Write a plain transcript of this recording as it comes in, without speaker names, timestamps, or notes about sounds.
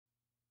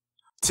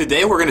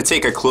Today we're going to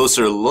take a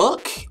closer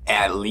look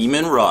at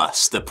Leman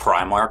Russ, the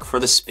Primarch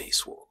for the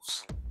Space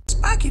Wolves.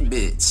 Spiky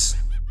bits.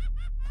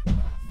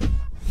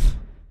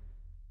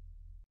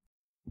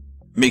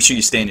 Make sure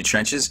you stay in the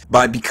trenches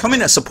by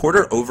becoming a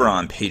supporter over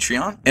on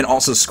Patreon and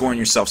also scoring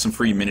yourself some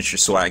free miniature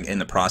swag in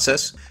the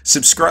process.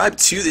 Subscribe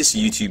to this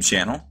YouTube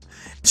channel.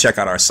 Check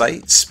out our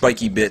site,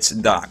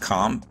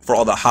 spikybits.com, for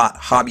all the hot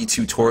hobby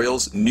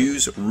tutorials,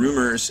 news,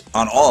 rumors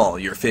on all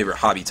your favorite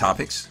hobby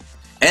topics.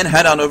 And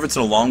head on over to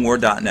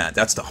thelongwar.net.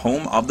 That's the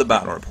home of the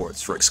battle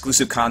reports for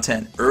exclusive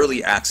content,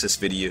 early access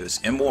videos,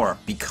 and more.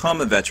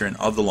 Become a veteran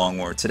of the Long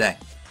War today.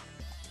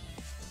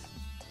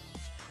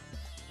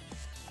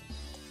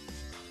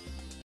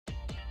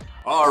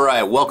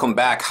 Alright, welcome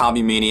back,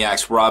 Hobby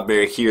Maniacs. Rob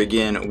Baer here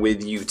again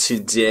with you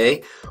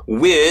today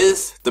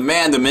with the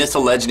man, the myth, the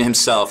legend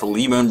himself,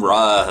 Leman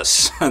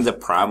Russ, the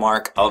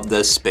Primarch of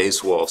the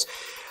Space Wolves.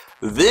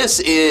 This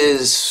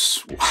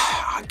is,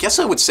 I guess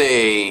I would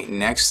say,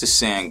 next to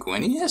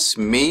Sanguinius,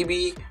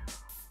 maybe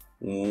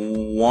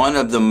one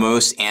of the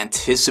most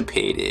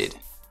anticipated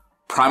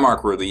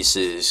Primarch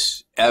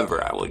releases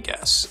ever, I would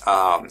guess.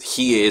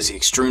 He is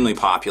extremely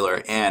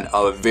popular and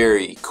a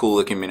very cool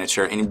looking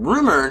miniature, and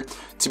rumored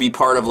to be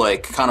part of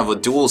like kind of a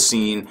duel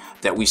scene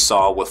that we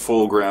saw with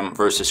Fulgrim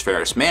versus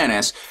Ferrus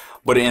Manus,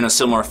 but in a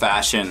similar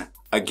fashion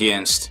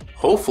against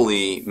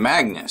hopefully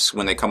Magnus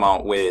when they come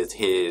out with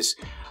his,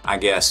 I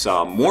guess,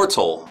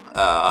 mortal,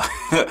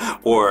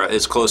 or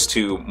as close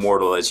to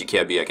mortal as you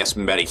can be, I guess,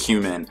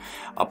 metahuman,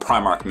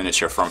 Primarch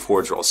miniature from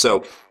Forge Roll.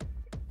 So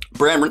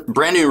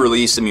brand new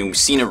release. I mean, we've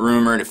seen it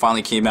rumored. It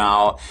finally came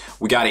out.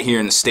 We got it here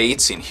in the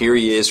States, and here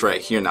he is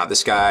right here. Now,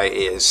 this guy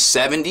is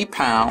 70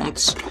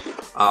 pounds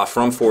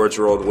from Forge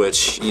World,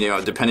 which, you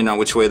know, depending on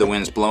which way the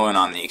wind's blowing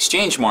on the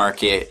exchange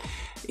market,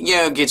 you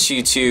know, gets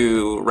you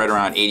to right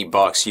around 80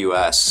 bucks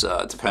US,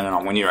 depending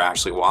on when you're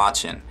actually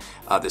watching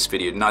this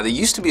video. Now, they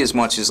used to be as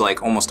much as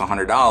like almost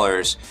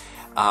 $100,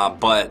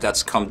 but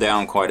that's come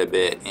down quite a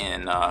bit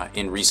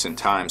in recent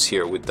times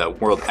here with the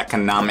world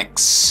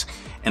economics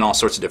and all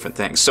sorts of different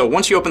things. So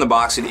once you open the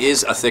box, it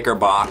is a thicker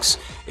box.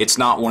 It's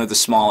not one of the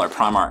smaller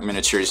Primarch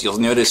miniatures. You'll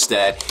notice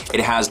that it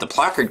has the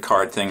placard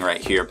card thing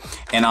right here,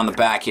 and on the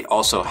back it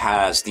also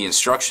has the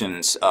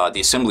instructions,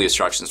 the assembly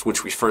instructions,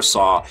 which we first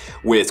saw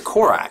with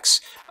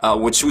Corax,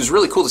 which was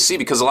really cool to see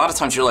because a lot of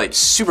times you're like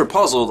super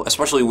puzzled,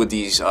 especially with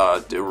these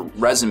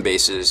resin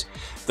bases,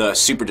 the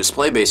super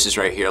display bases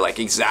right here, like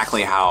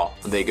exactly how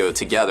they go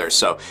together.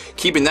 So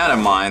keeping that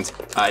in mind,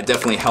 it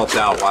definitely helped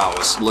out while I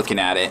was looking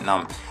at it,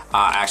 and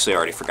actually I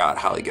already forgot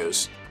how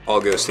it all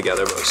goes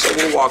together, so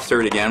we'll walk through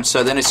it again.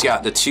 So then it's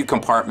got the two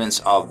compartments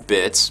of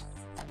bits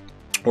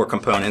or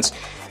components,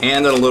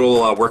 and then a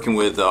little working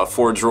with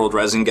Forge Rolled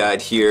resin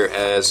guide here,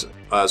 as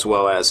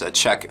well as a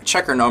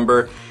checker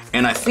number,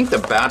 and I think the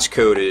batch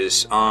code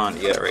is on,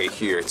 yeah, right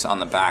here. It's on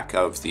the back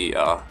of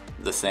the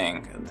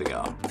thing,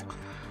 the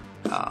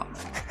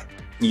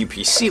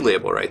UPC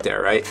label right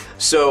there, right?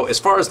 So as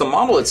far as the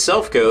model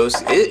itself goes,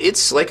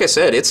 it's like I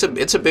said, it's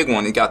a big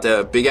one. You got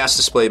the big ass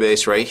display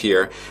base right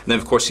here, and then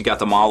of course you got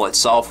the model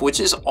itself, which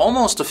is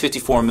almost a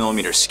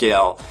 54mm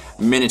scale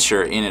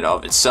miniature in and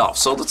of itself.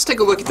 So let's take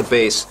a look at the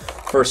base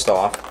first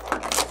off.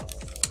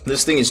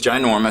 This thing is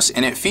ginormous,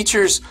 and it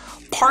features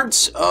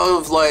parts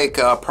of like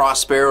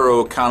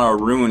Prospero kind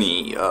of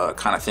ruiny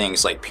kind of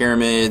things, like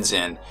pyramids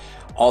and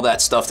all that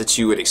stuff that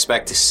you would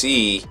expect to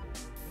see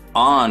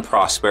on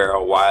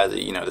Prospero while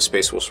the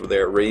Space Wolves were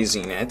there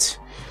razing it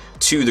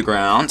to the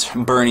ground,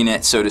 burning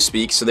it, so to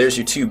speak. So there's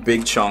your two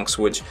big chunks,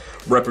 which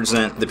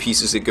represent the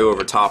pieces that go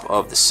over top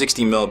of the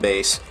 60mm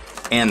base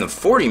and the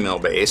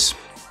 40mm base.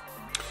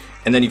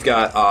 And then you've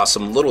got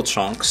some little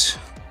chunks,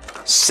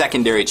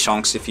 secondary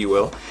chunks if you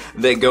will,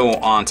 that go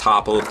on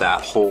top of that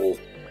whole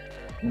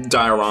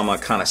diorama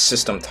kind of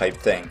system type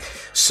thing.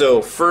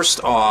 So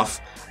first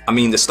off, I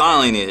mean, the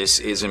styling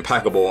is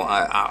impeccable.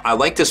 I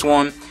like this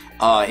one.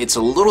 It's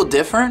a little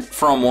different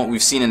from what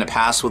we've seen in the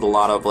past with a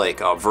lot of like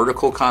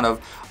vertical kind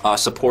of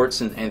supports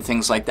and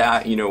things like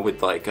that, you know,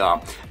 with like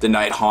the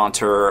Night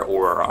Haunter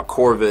or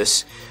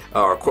Corvus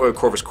or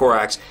Corvus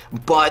Corax,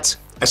 but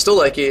I still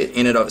like it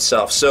in and of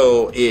itself.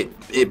 So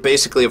it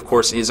basically, of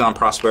course, is on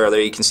Prospero.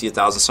 There you can see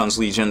 1,000 Suns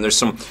Legion. There's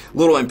some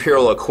little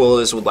Imperial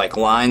Aquilas with like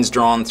lines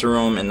drawn through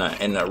them,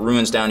 and the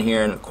ruins down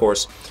here, and of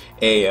course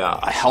a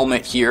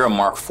helmet here, a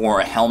Mark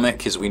IV helmet,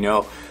 because we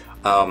know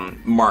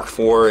Mark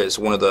IV is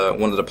one of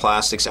the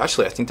plastics.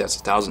 Actually, I think that's a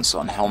 1,000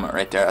 Sun helmet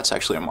right there. That's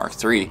actually a Mark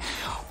III.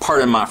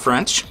 Pardon my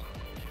French,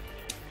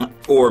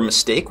 or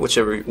mistake,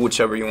 whichever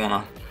you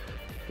wanna,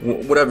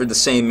 whatever the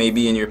same may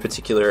be in your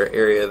particular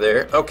area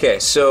there. Okay,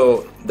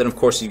 so then of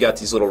course you got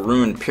these little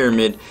ruined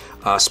pyramid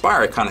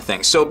spire kind of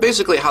thing. So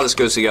basically how this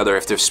goes together,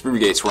 if the sprue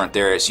gates weren't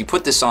there, is you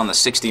put this on the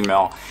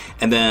 60mm,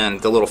 and then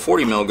the little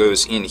 40mm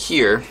goes in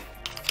here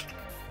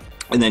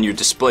And then your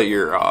display,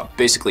 your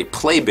basically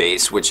play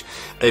base, which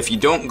if you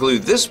don't glue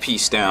this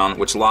piece down,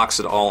 which locks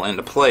it all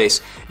into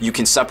place, you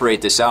can separate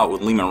this out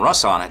with Leman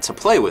Russ on it to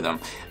play with them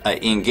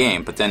in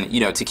game. But then, you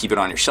know, to keep it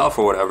on your shelf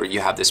or whatever, you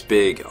have this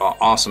big,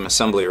 awesome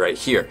assembly right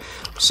here.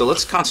 So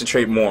let's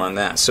concentrate more on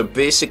that. So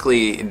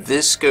basically,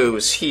 this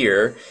goes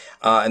here,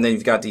 and then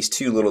you've got these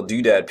two little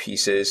doodad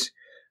pieces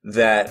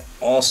that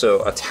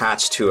also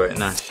attach to it.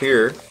 Now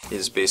here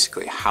is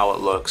basically how it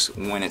looks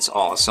when it's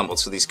all assembled.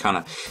 So these kind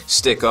of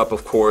stick up,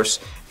 of course,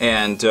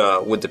 and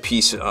with the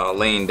piece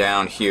laying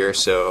down here.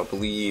 So I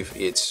believe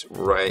it's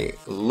right,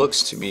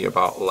 looks to me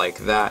about like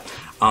that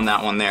on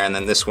that one there. And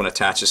then this one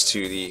attaches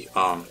to the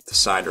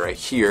side right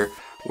here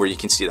where you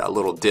can see that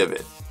little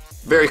divot.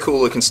 Very cool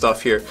looking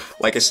stuff here.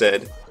 Like I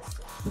said,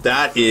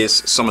 that is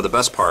some of the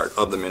best part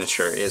of the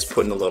miniature, is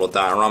putting the little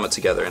diorama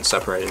together and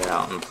separating it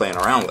out and playing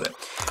around with it.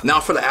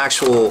 Now for the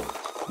actual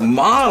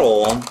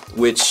model,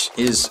 which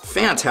is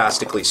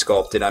fantastically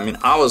sculpted. I mean,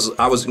 I was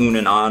oohing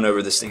and ahhing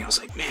over this thing. I was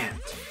like, man,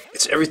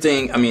 it's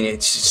everything. I mean,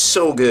 it's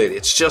so good.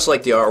 It's just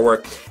like the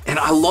artwork. And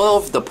I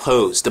love the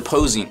pose, the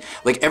posing.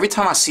 Like every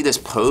time I see this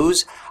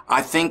pose,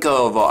 I think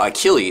of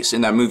Achilles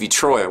in that movie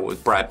Troy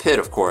with Brad Pitt,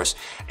 of course.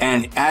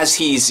 And as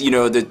he's, you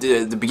know,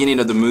 the beginning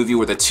of the movie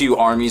where the two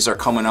armies are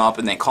coming up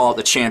and they call out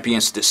the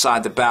champions to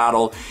decide the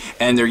battle,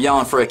 and they're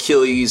yelling for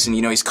Achilles, and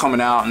you know he's coming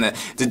out, and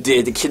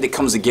the kid that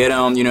comes to get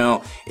him, you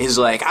know, is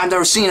like, I've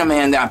never seen a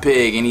man that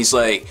big, and he's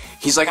like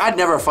I'd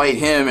never fight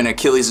him, and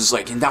Achilles is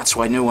like, and that's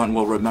why no one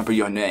will remember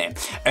your name.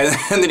 And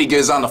then he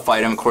goes on to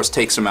fight him, of course,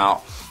 takes him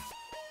out.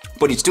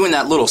 But he's doing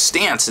that little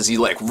stance as he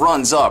like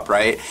runs up,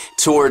 right,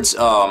 towards the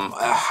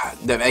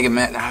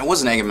Agamemnon. It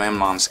wasn't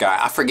Agamemnon's guy.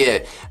 I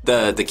forget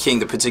the king,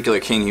 the particular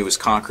king he was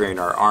conquering,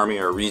 or army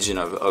or region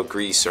of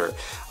Greece or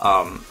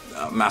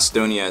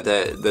Macedonia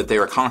that they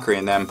were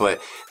conquering them. But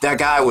that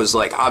guy was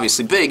like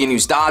obviously big, and he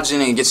was dodging,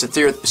 and he gets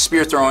a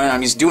spear thrown in. I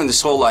mean, he's doing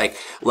this whole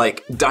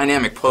like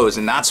dynamic pose,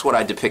 and that's what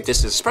I depict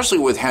this as, especially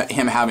with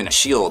him having a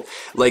shield.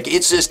 Like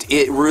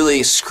it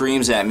really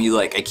screams at me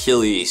like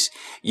Achilles.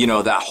 You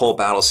know, that whole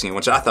battle scene,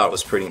 which I thought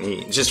was pretty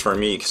neat, just for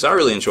me, because I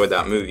really enjoyed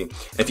that movie.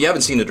 If you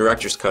haven't seen the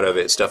director's cut of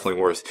it, it's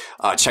definitely worth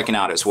checking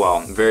out as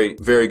well. Very,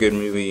 very good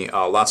movie.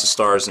 Lots of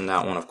stars in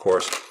that one, of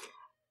course.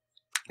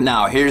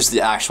 Now, here's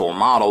the actual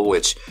model,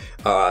 which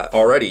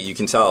already you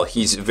can tell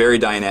he's very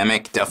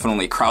dynamic,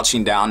 definitely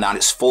crouching down, not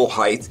his full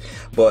height,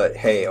 but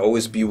hey,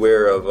 always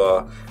beware of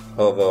a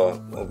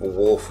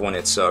wolf when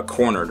it's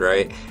cornered,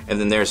 right? And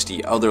then there's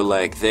the other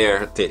leg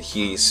there that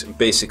he's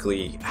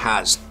basically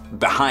has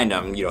behind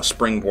him, you know,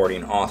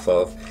 springboarding off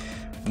of.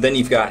 Then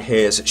you've got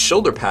his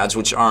shoulder pads,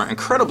 which are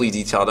incredibly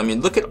detailed. I mean,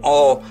 look at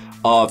all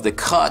of the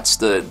cuts,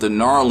 the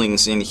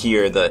gnarlings in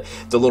here, the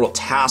little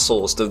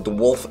tassels, the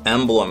wolf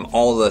emblem,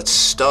 all the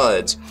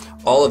studs,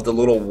 all of the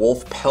little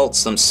wolf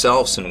pelts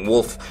themselves and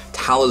wolf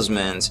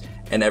talismans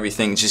and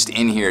everything just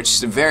in here. It's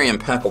just very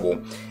impeccable.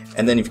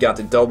 And then you've got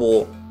the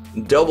double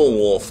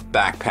wolf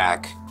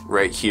backpack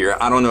right here.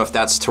 I don't know if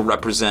that's to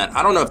represent,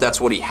 I don't know if that's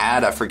what he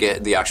had. I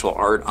forget the actual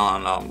art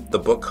on the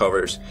book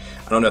covers.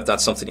 I don't know if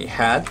that's something he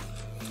had.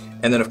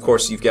 And then of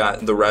course you've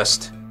got the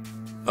rest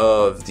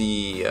of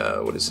the,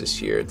 what is this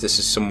here? This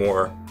is some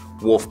more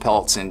wolf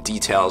pelts and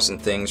details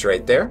and things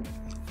right there.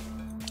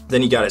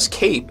 Then you got his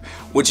cape,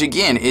 which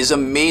again is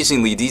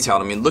amazingly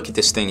detailed. I mean, look at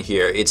this thing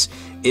here. It's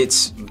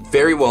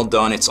very well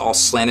done. It's all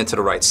slanted to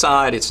the right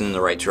side. It's in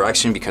the right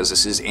direction because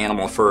this is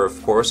animal fur,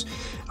 of course.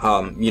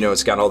 You know,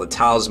 it's got all the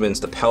talismans,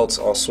 the pelts,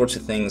 all sorts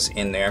of things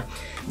in there.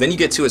 Then you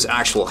get to his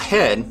actual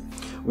head,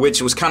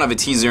 which was kind of a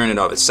teaser in and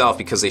of itself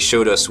because they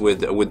showed us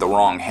with the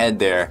wrong head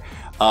there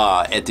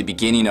at the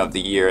beginning of the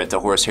year at the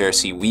Horus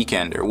Heresy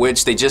Weekender,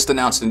 which they just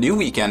announced the new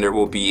Weekender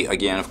will be,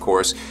 again, of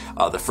course,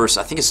 the first,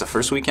 I think it's the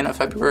first weekend of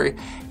February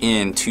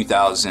in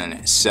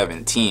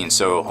 2017.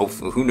 So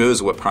hopefully, who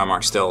knows what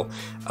Primarch still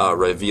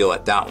reveal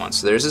at that one.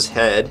 So there's his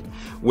head,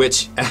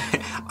 which,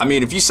 I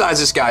mean, if you size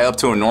this guy up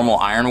to a normal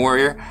Iron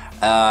Warrior,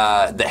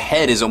 the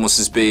head is almost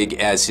as big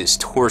as his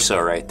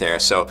torso right there.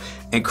 So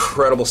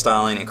incredible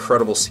styling,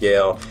 incredible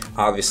scale.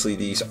 Obviously,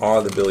 these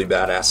are the Billy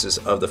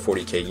Badasses of the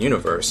 40K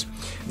universe.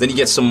 Then you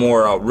get some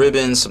more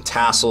ribbons, some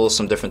tassels,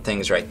 some different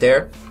things right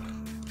there.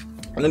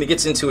 And then he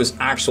gets into his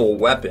actual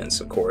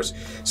weapons, of course.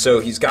 So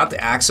he's got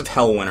the Axe of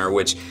Hellwinter,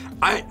 which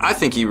I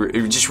think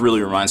it just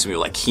really reminds me of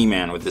like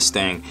He-Man with this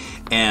thing.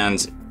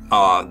 And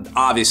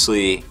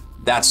obviously,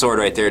 that sword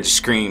right there just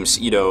screams,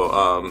 you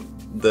know,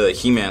 the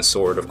He-Man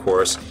sword, of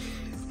course.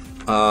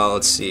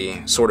 Let's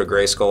see, Sword of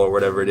Grayskull or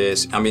whatever it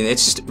is. I mean,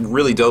 it's just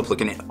really dope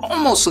looking. It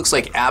almost looks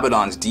like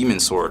Abaddon's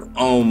demon sword,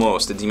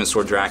 almost, the demon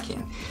sword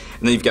Drakian.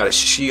 And then you've got a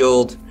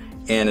shield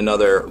and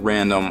another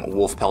random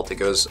wolf pelt that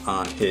goes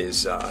on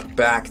his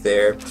back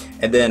there.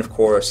 And then, of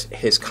course,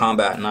 his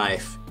combat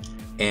knife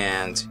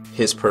and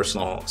his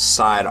personal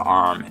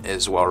sidearm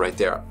as well right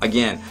there.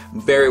 Again,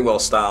 very well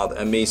styled,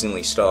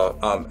 amazingly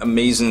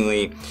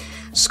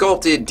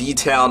sculpted,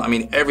 detailed. I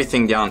mean,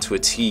 everything down to a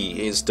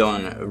T is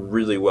done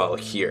really well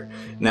here.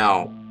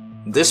 Now,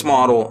 this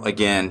model,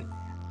 again,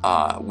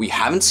 We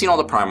haven't seen all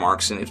the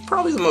Primarchs, and it's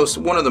probably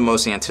one of the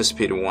most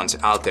anticipated ones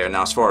out there.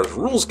 Now, as far as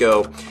rules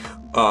go,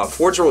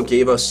 Forge World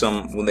gave us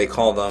some, when they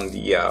call them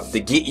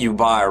the Get You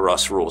By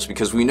Russ rules,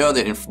 because we know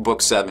that in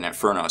Book 7,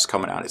 Inferno is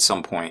coming out at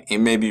some point. It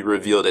may be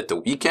revealed at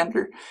the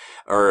Weekender,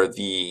 or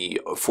the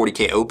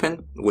 40K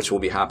Open, which will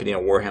be happening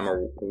at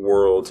Warhammer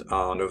World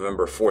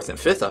November 4th and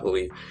 5th, I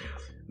believe.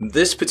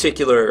 This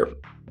particular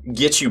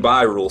Get You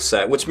By rule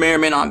set, which may or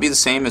may not be the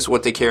same as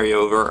what they carry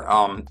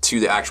over to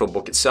the actual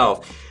book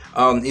itself,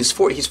 he's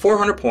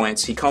 400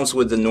 points. He comes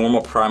with the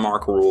normal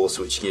Primarch rules,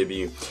 which give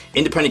you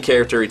Independent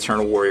Character,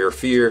 Eternal Warrior,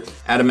 Fear,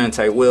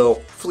 Adamantite Will,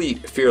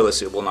 Fleet,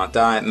 Fearless, It Will Not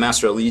Die,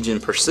 Master of Legion,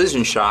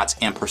 Precision Shots,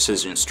 and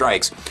Precision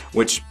Strikes,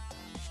 which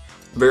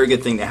very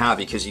good thing to have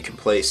because you can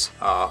place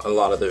a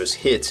lot of those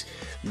hits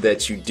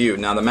that you do.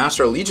 Now, the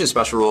Master of Legion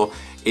special rule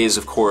is,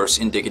 of course,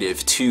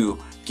 indicative to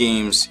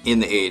games in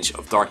the Age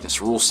of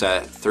Darkness rule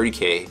set,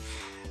 30K.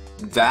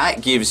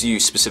 That gives you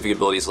specific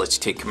abilities, lets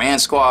you take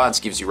command squads,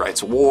 gives you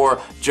rights of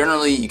war.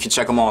 Generally, you can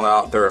check them all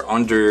out. They're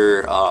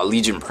under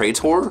Legion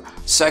Praetor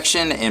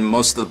section in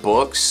most of the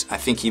books. I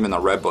think even the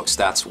red books,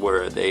 that's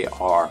where they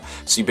are.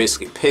 So you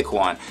basically pick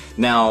one.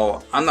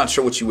 Now, I'm not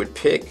sure what you would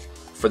pick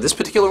for this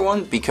particular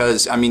one,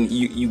 because, I mean,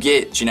 you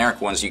get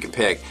generic ones you can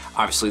pick.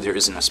 Obviously, there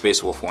isn't a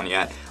Space Wolf one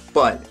yet,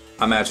 but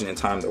I imagine in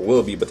time there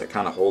will be, but they're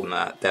kind of holding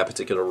that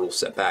particular rule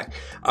set back.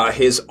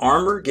 His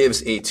armor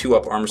gives a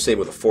 2-up armor save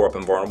with a 4-up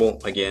invulnerable.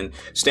 Again,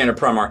 standard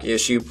Primarch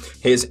issue.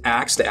 His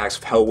axe, the Axe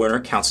of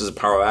Hellwinter, counts as a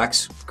power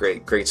axe.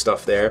 Great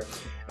stuff there.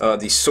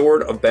 The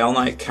Sword of Baal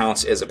Knight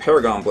counts as a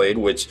Paragon Blade,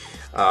 which,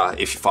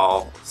 if you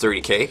follow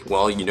 30K,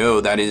 well, you know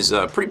that is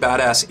a pretty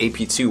badass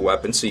AP2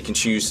 weapon, so you can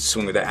choose to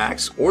swing with the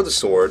axe or the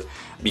sword,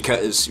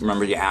 because,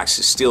 remember, the axe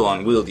is still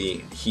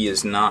unwieldy. He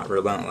is not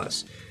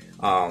relentless.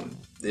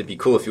 It'd be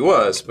cool if he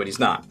was, but he's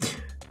not.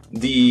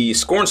 The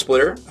Scorn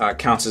Splitter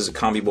counts as a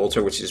combi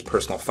bolter, which is his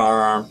personal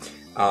firearm.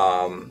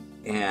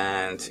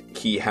 And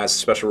he has a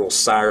special rule,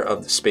 Sire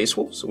of the Space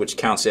Wolves, which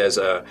counts as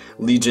a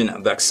Legion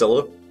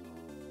Vexilla.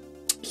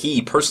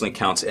 He personally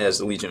counts as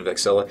the Legion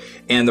Vexilla.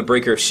 And the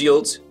Breaker of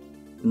Shields,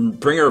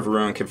 Bringer of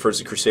Ruin, confers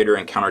the Crusader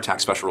and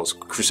counterattack special rules.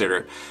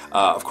 Crusader,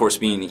 of course,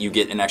 being you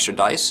get an extra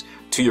dice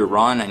to your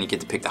run, and you get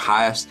to pick the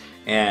highest.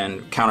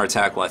 And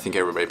counterattack, well, I think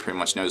everybody pretty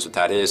much knows what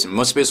that is. And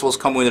most Space Wolves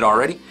come with it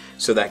already,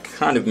 so that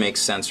kind of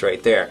makes sense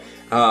right there.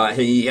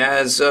 He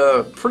has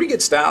a pretty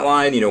good stat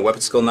line, you know,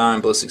 Weapon Skill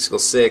 9, Ballistic Skill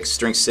 6,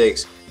 Strength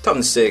 6,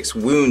 Toughness 6,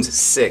 Wounds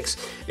 6,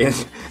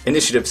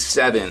 Initiative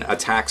 7,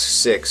 Attacks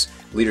 6,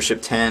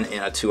 Leadership 10,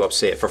 and a 2-up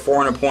save. For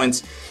 400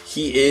 points,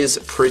 he is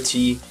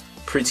pretty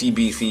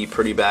beefy,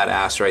 pretty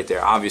badass right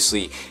there.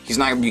 Obviously, he's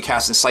not going to be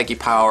casting psychic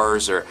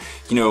powers or,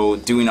 you know,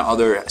 doing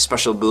other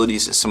special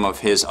abilities that some of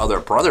his other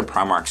brother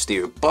Primarchs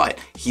do, but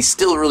he's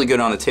still really good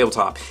on the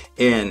tabletop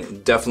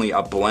and definitely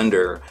a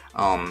blender.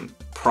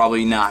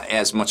 Probably not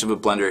as much of a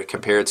blender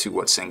compared to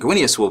what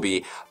Sanguinius will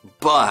be,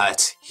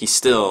 but he's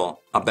still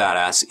a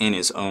badass in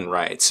his own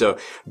right. So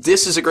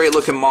this is a great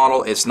looking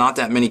model. It's not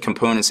that many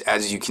components,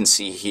 as you can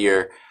see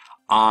here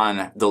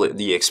on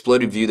the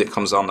exploded view that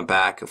comes on the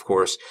back, of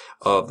course,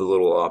 of the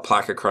little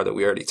placard card that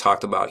we already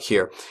talked about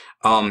here.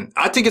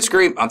 I think it's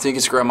great. I think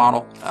it's a great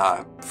model.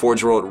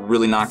 Forge World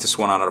really knocked this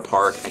one out of the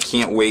park. I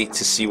can't wait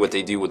to see what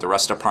they do with the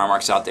rest of the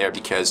Primarchs out there,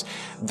 because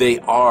they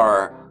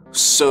are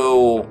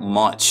so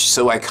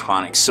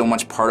iconic, so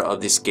much part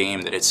of this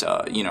game that it's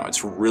you know,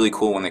 it's really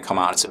cool when they come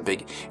out. It's a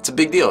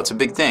big deal. It's a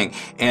big thing.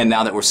 And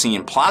now that we're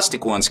seeing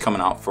plastic ones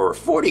coming out for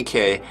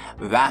 40K,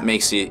 that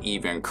makes it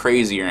even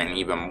crazier and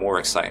even more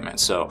excitement.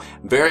 So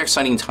very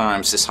exciting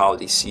times this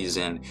holiday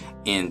season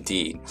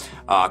indeed.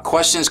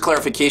 Questions,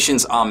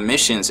 clarifications on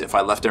missions. If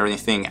I left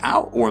anything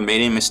out or made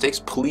any mistakes,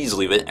 please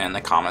leave it in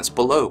the comments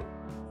below.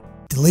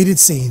 Deleted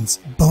scenes,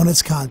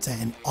 bonus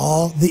content, and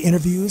all the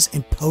interviews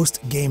and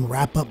post-game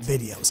wrap-up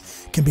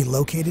videos can be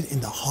located in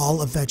the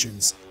Hall of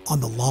Veterans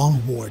on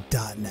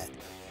thelongwar.net.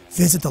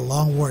 Visit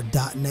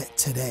thelongwar.net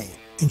today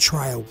and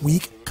try a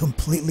week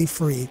completely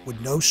free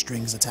with no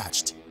strings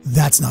attached.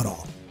 That's not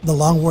all.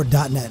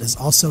 Thelongwar.net is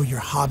also your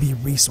hobby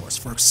resource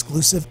for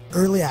exclusive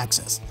early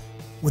access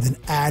with an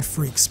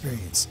ad-free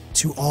experience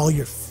to all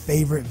your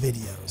favorite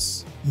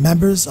videos.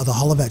 Members of the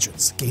Hall of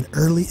Veterans gain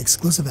early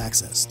exclusive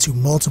access to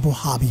multiple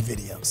hobby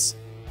videos.